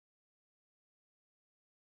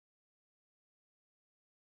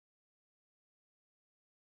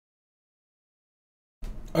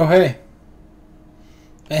Oh, hey.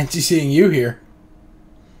 Fancy seeing you here.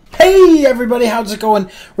 Hey, everybody. How's it going?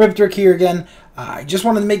 RippedRick here again. I just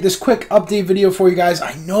wanted to make this quick update video for you guys.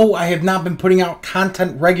 I know I have not been putting out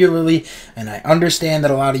content regularly, and I understand that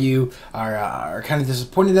a lot of you are kind of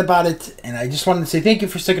disappointed about it, and I just wanted to say thank you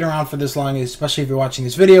for sticking around for this long, especially if you're watching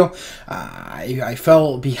this video. I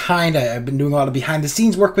fell behind. I've been doing a lot of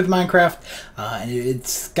behind-the-scenes work with Minecraft, and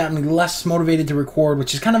it's gotten me less motivated to record,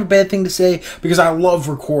 which is kind of a bad thing to say because I love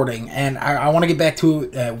recording, and I want to get back to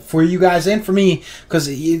it for you guys and for me because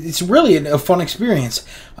it's really a fun experience.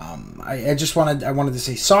 I wanted to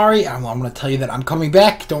say sorry. I'm going to tell you that I'm coming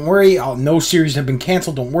back. Don't worry. No series have been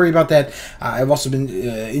canceled. Don't worry about that. I've also been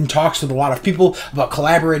in talks with a lot of people about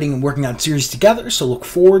collaborating and working on series together, so look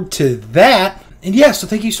forward to that. And yeah, so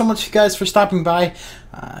thank you so much, guys, for stopping by.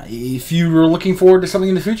 If you were looking forward to something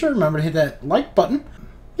in the future, remember to hit that like button.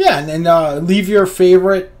 Yeah, and leave your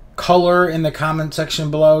favorite color in the comment section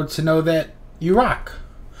below to know that you rock.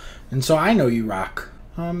 And so I know you rock.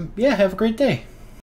 Yeah, have a great day.